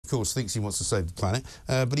course, thinks he wants to save the planet,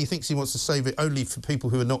 but he thinks he wants to save it only for people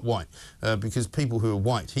who are not white, because people who are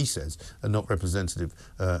white, he says, are not representative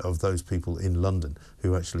of those people in London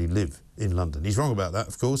who actually live in London. He's wrong about that,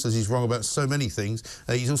 of course, as he's wrong about so many things.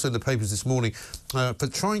 He's also in the papers this morning for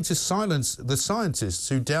trying to silence the scientists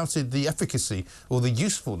who doubted the efficacy or the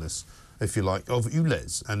usefulness, if you like, of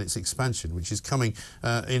ULEZ and its expansion, which is coming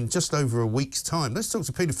in just over a week's time. Let's talk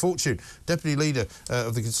to Peter Fortune, Deputy Leader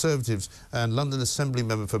of the Conservatives and London Assembly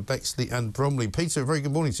Member for Bexley and Bromley. Peter, a very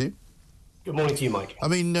good morning to you. Good morning to you, Mike. I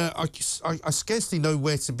mean, I scarcely know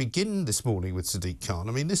where to begin this morning with Sadiq Khan.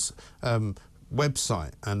 I mean, this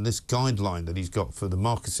website and this guideline that he's got for the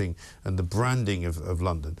marketing and the branding of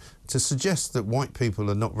London, to suggest that white people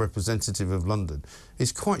are not representative of London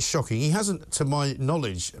is quite shocking. He hasn't, to my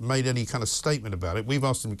knowledge, made any kind of statement about it. We've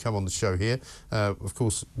asked him to come on the show here. Of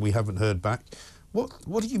course, we haven't heard back. What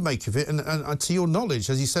do you make of it? And to your knowledge,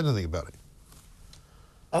 has he said anything about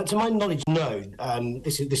it? To my knowledge, no.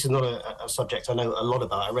 This is not a subject I know a lot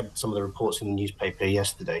about. I read some of the reports in the newspaper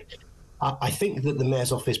yesterday. I think that the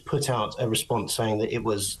Mayor's office put out a response saying that it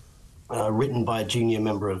was written by a junior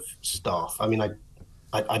member of staff. I mean,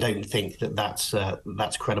 I don't think that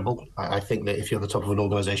that's credible. I think that if you're the top of an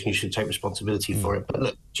organisation, you should take responsibility for it. But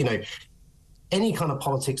look, you know, any kind of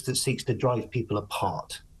politics that seeks to drive people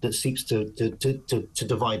apart, that seeks to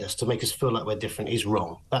divide us, to make us feel like we're different, is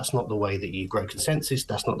wrong. That's not the way that you grow consensus.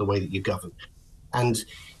 That's not the way that you govern. And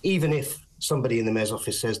even if somebody in the Mayor's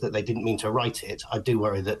office says that they didn't mean to write it, I do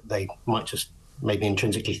worry that they might just maybe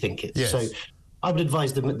intrinsically think it. Yes. So I would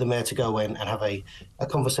advise the Mayor to go away and have a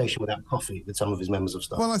conversation without coffee with some of his members of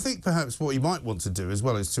staff. Well, I think perhaps what he might want to do as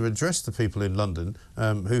well is to address the people in London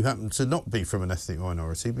who happen to not be from an ethnic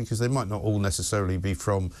minority, because they might not all necessarily be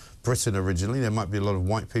from Britain originally. There might be a lot of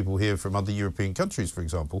white people here from other European countries, for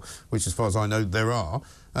example, which, as far as I know, there are.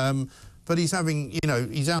 But he's having, you know,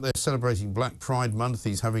 he's out there celebrating Black Pride Month.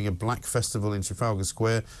 He's having a black festival in Trafalgar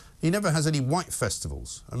Square. He never has any white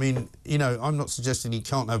festivals. I mean, you know, I'm not suggesting he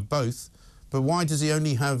can't have both, but why does he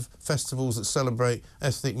only have festivals that celebrate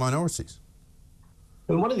ethnic minorities?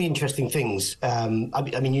 And one of the interesting things, I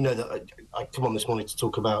mean, you know that I come on this morning to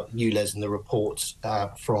talk about ULEZ and the reports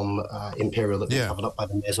from Imperial that were covered up by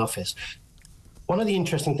the Mayor's office. One of the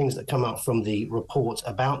interesting things that come out from the report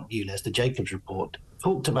about ULEZ, the Jacobs report,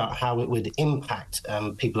 talked about how it would impact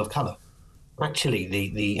people of colour. Actually,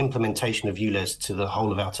 the implementation of ULEZ to the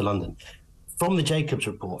whole of Outer London, from the Jacobs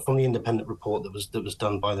report, from the independent report that was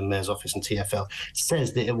done by the Mayor's office and TfL,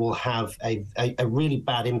 says that it will have a really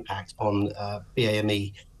bad impact on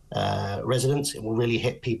BAME residents. It will really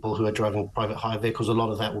hit people who are driving private hire vehicles. A lot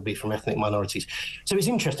of that will be from ethnic minorities. So it's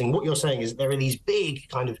interesting. What you're saying is there are these big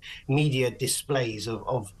kind of media displays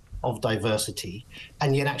of diversity,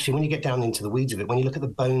 and yet actually when you get down into the weeds of it, when you look at the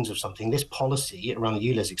bones of something, this policy around the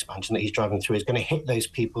ULEZ expansion that he's driving through is going to hit those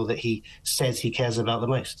people that he says he cares about the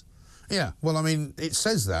most. Yeah, well, I mean, it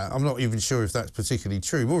says that. I'm not even sure if that's particularly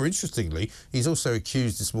true. More interestingly, he's also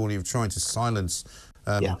accused this morning of trying to silence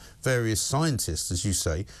various scientists, as you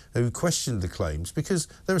say, who questioned the claims, because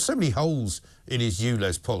there are so many holes in his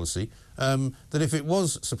ULEZ policy that if it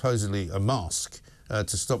was supposedly a mask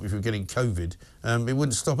to stop you from getting COVID, it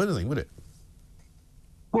wouldn't stop anything, would it?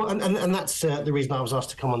 Well, and that's the reason I was asked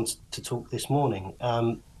to come on to talk this morning.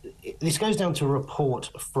 This goes down to a report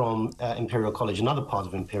from Imperial College, another part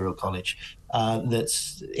of Imperial College,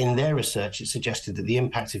 that's in their research. It suggested that the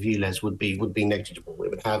impact of ULEZ would be negligible. It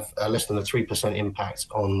would have less than a 3% impact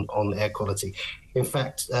on air quality. In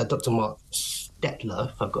fact, Dr. Mark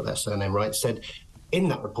Stettler, if I've got that surname right, said in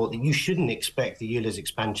that report that you shouldn't expect the ULEZ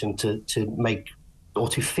expansion to make or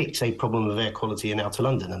to fix a problem of air quality in Outer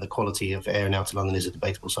London, and the quality of air in Outer London is a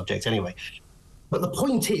debatable subject anyway. But the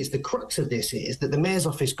point is, the crux of this is that the Mayor's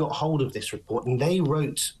office got hold of this report and they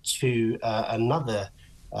wrote to another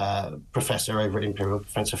professor over at Imperial,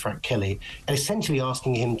 Professor Frank Kelly, essentially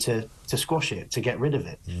asking him to squash it, to get rid of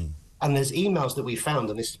it. And there's emails that we found,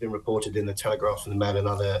 and this has been reported in the Telegraph and the Mail and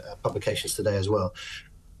other publications today as well,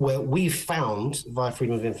 where we've found, via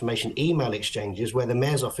Freedom of Information, email exchanges where the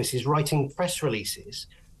Mayor's office is writing press releases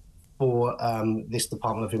for this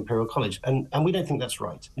department of Imperial College. And we don't think that's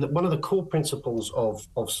right. One of the core principles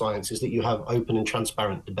of science is that you have open and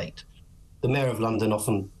transparent debate. The Mayor of London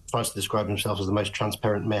often tries to describe himself as the most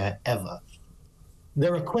transparent mayor ever.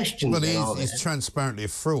 There are questions. Well, he's transparently a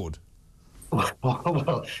fraud.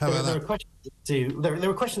 Well, there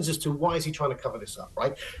are questions as to why is he trying to cover this up,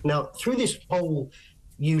 right? Now, through this whole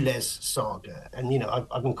ULEZ saga, and you know,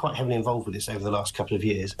 I've been quite heavily involved with this over the last couple of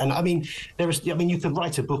years, and you could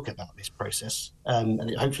write a book about this process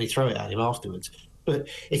and hopefully throw it at him afterwards. But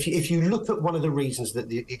if you look at one of the reasons that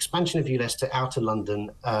the expansion of ULEZ to outer London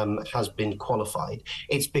has been qualified,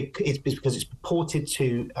 it's because it's purported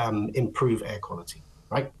to improve air quality,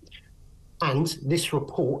 right? And this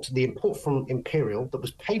report, the report from Imperial that was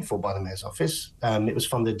paid for by the Mayor's office, it was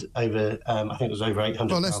funded over, I think it was over 800,000.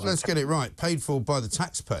 Well, let's get it right. Paid for by the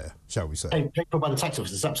taxpayer, shall we say? Paid for by the tax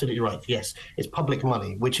office. That's absolutely right. Yes, it's public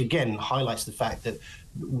money, which again highlights the fact that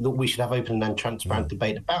we should have open and transparent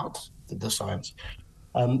debate about the science.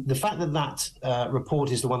 The fact that that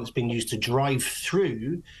report is the one that's been used to drive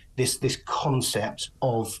through this concept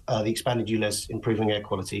of the expanded ULEZ improving air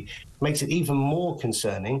quality makes it even more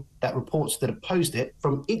concerning that reports that opposed it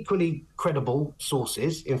from equally credible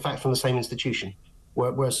sources, in fact from the same institution,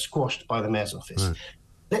 were squashed by the Mayor's office.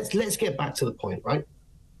 Right. Let's get back to the point, right?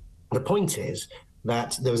 The point is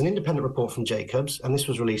that there was an independent report from Jacobs, and this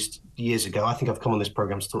was released years ago. I think I've come on this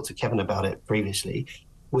programme to talk to Kevin about it previously,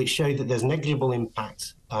 which showed that there's negligible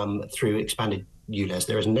impact through expanded ULEZ.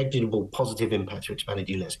 There is negligible positive impact through expanded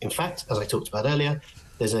ULEZ. In fact, as I talked about earlier,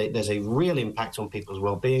 there's a real impact on people's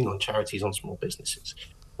well-being, on charities, on small businesses.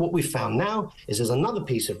 What we've found now is there's another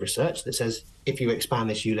piece of research that says if you expand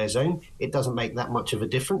this ULEZ zone, it doesn't make that much of a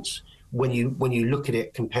difference when you look at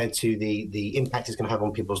it compared to the impact it's going to have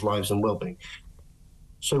on people's lives and well-being.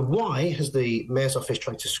 So why has the Mayor's office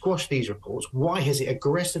tried to squash these reports? Why has it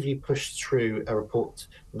aggressively pushed through a report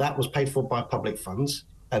that was paid for by public funds?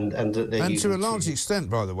 And to a large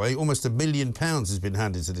extent, by the way, almost £1 million has been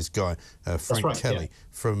handed to this guy, Frank Kelly,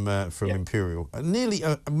 from Imperial. Nearly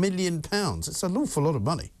 £1 million. It's an awful lot of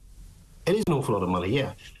money. It is an awful lot of money,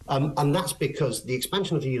 yeah. And that's because the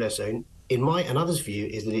expansion of the ULEZ zone, in my and others' view,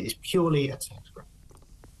 is that it is purely a tax grab.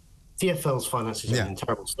 TfL's finances are in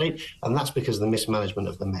terrible state, and that's because of the mismanagement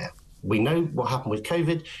of the Mayor. We know what happened with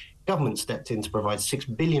COVID. Government stepped in to provide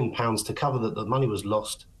 £6 billion to cover that the money was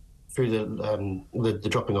lost through the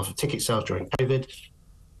dropping off of ticket sales during COVID.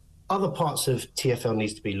 Other parts of TfL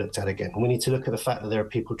needs to be looked at again. We need to look at the fact that there are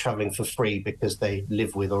people travelling for free because they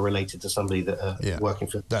live with or related to somebody that are working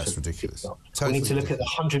for. That's ridiculous. We need to look at the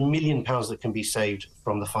 £100 million that can be saved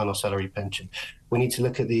from the final salary pension. We need to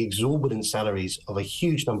look at the exorbitant salaries of a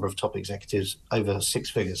huge number of top executives, over six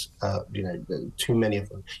figures, too many of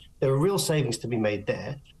them. There are real savings to be made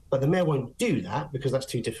there, but the Mayor won't do that because that's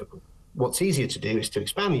too difficult. What's easier to do is to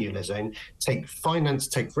expand the ULEZ zone,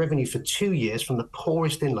 take revenue for 2 years from the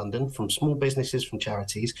poorest in London, from small businesses, from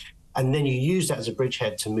charities, and then you use that as a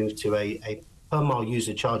bridgehead to move to a per mile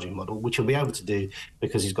user charging model, which he'll be able to do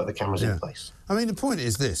because he's got the cameras in place. I mean, the point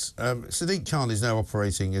is this. Sadiq Khan is now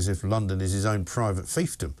operating as if London is his own private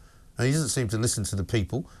fiefdom. He doesn't seem to listen to the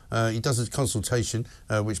people. He does a consultation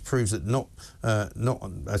which proves that not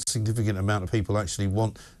a significant amount of people actually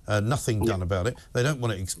want nothing done about it. They don't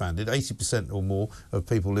want it expanded. 80% or more of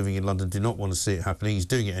people living in London do not want to see it happening. He's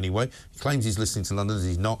doing it anyway. He claims he's listening to Londoners.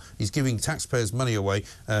 He's not. He's giving taxpayers' money away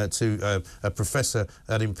to a professor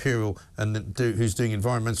at Imperial who's doing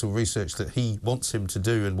environmental research that he wants him to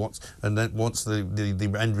do and then wants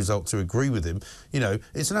the end result to agree with him. You know,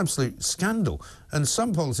 it's an absolute scandal. And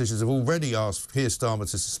some politicians have already asked Keir Starmer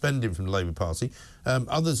to suspend him from the Labour Party.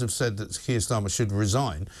 Others have said that Keir Starmer should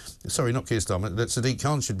resign. Sorry, not Keir Starmer, that Sadiq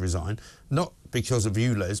Khan should resign, not because of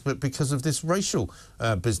ULEZ, but because of this racial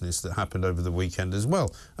business that happened over the weekend as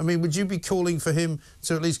well. I mean, would you be calling for him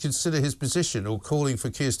to at least consider his position or calling for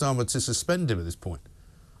Keir Starmer to suspend him at this point?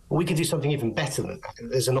 We could do something even better than that.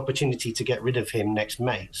 There's an opportunity to get rid of him next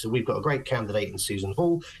May. So we've got a great candidate in Susan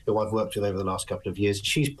Hall, who I've worked with over the last couple of years.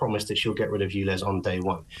 She's promised that she'll get rid of ULEZ on day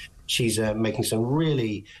one. She's making some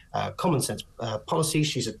really common sense policies.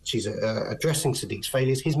 She's addressing Sadiq's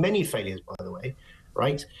failures, his many failures, by the way,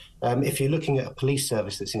 right? If you're looking at a police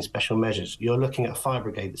service that's in special measures, you're looking at a fire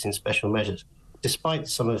brigade that's in special measures. Despite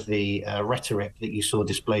some of the rhetoric that you saw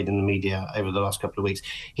displayed in the media over the last couple of weeks,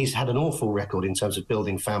 he's had an awful record in terms of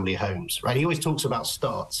building family homes, right? He always talks about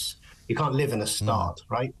starts. You can't live in a start,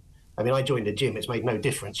 right? I mean, I joined a gym. It's made no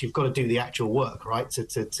difference. You've got to do the actual work, right,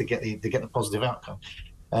 to get the positive outcome.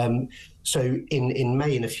 So in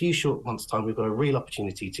May, in a few short months' time, we've got a real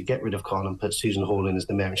opportunity to get rid of Khan and put Susan Hall in as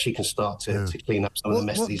the Mayor, and she can start to clean up some of the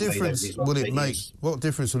mess these days. What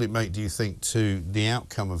difference will it make, do you think, to the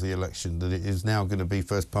outcome of the election that it is now going to be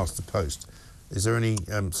first past the post? Is there any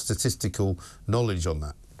statistical knowledge on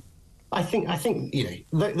that? I think you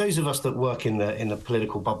know, those of us that work in the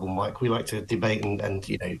political bubble, Mike, we like to debate and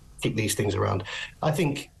you know, kick these things around. I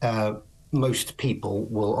think most people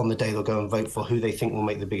will, on the day they'll go and vote for who they think will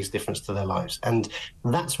make the biggest difference to their lives. And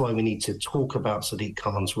that's why we need to talk about Sadiq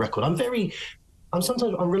Khan's record. I'm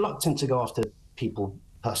reluctant to go after people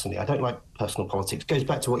personally. I don't like personal politics. It goes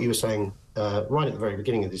back to what you were saying right at the very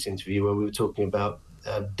beginning of this interview, where we were talking about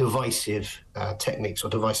divisive techniques or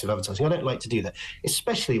divisive advertising. I don't like to do that,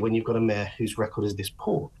 especially when you've got a mayor whose record is this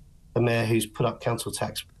poor, a mayor who's put up council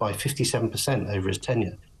tax by 57% over his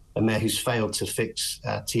tenure, a mayor who's failed to fix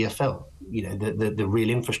TfL, the real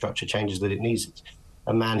infrastructure changes that it needs,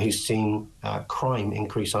 a man who's seen crime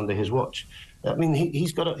increase under his watch. I mean,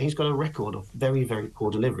 he's got a record of very, very poor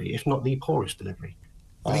delivery, if not the poorest delivery.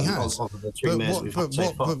 But he has.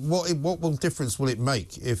 But what difference will it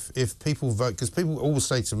make if people vote? Because people always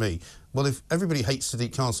say to me, well, if everybody hates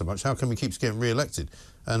Sadiq Khan so much, how come he keeps getting re-elected?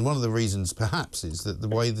 And one of the reasons, perhaps, is that the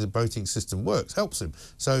way the voting system works helps him.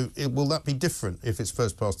 So will that be different if it's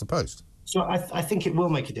first past the post? So I think it will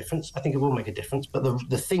make a difference. I think it will make a difference. But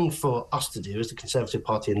the thing for us to do as the Conservative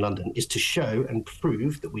Party in London is to show and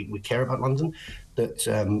prove that we care about London,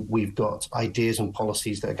 that we've got ideas and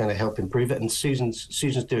policies that are going to help improve it. And Susan's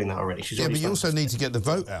doing that already. Yeah, but you also need to get the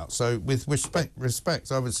vote out. So with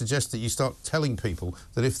respect, I would suggest that you start telling people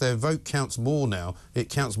that if their vote counts more now, it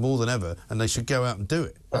counts more than ever, and they should go out and do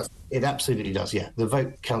it. It absolutely does, yeah. The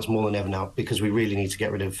vote counts more than ever now because we really need to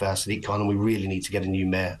get rid of Sadiq Khan and we really need to get a new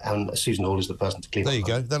mayor. And Susan Hall is the person to clean There up. you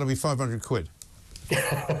go. That'll be 500 quid.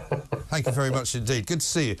 Thank you very much indeed. Good to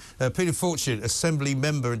see you. Peter Fortune, Assembly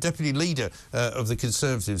Member and Deputy Leader of the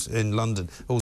Conservatives in London.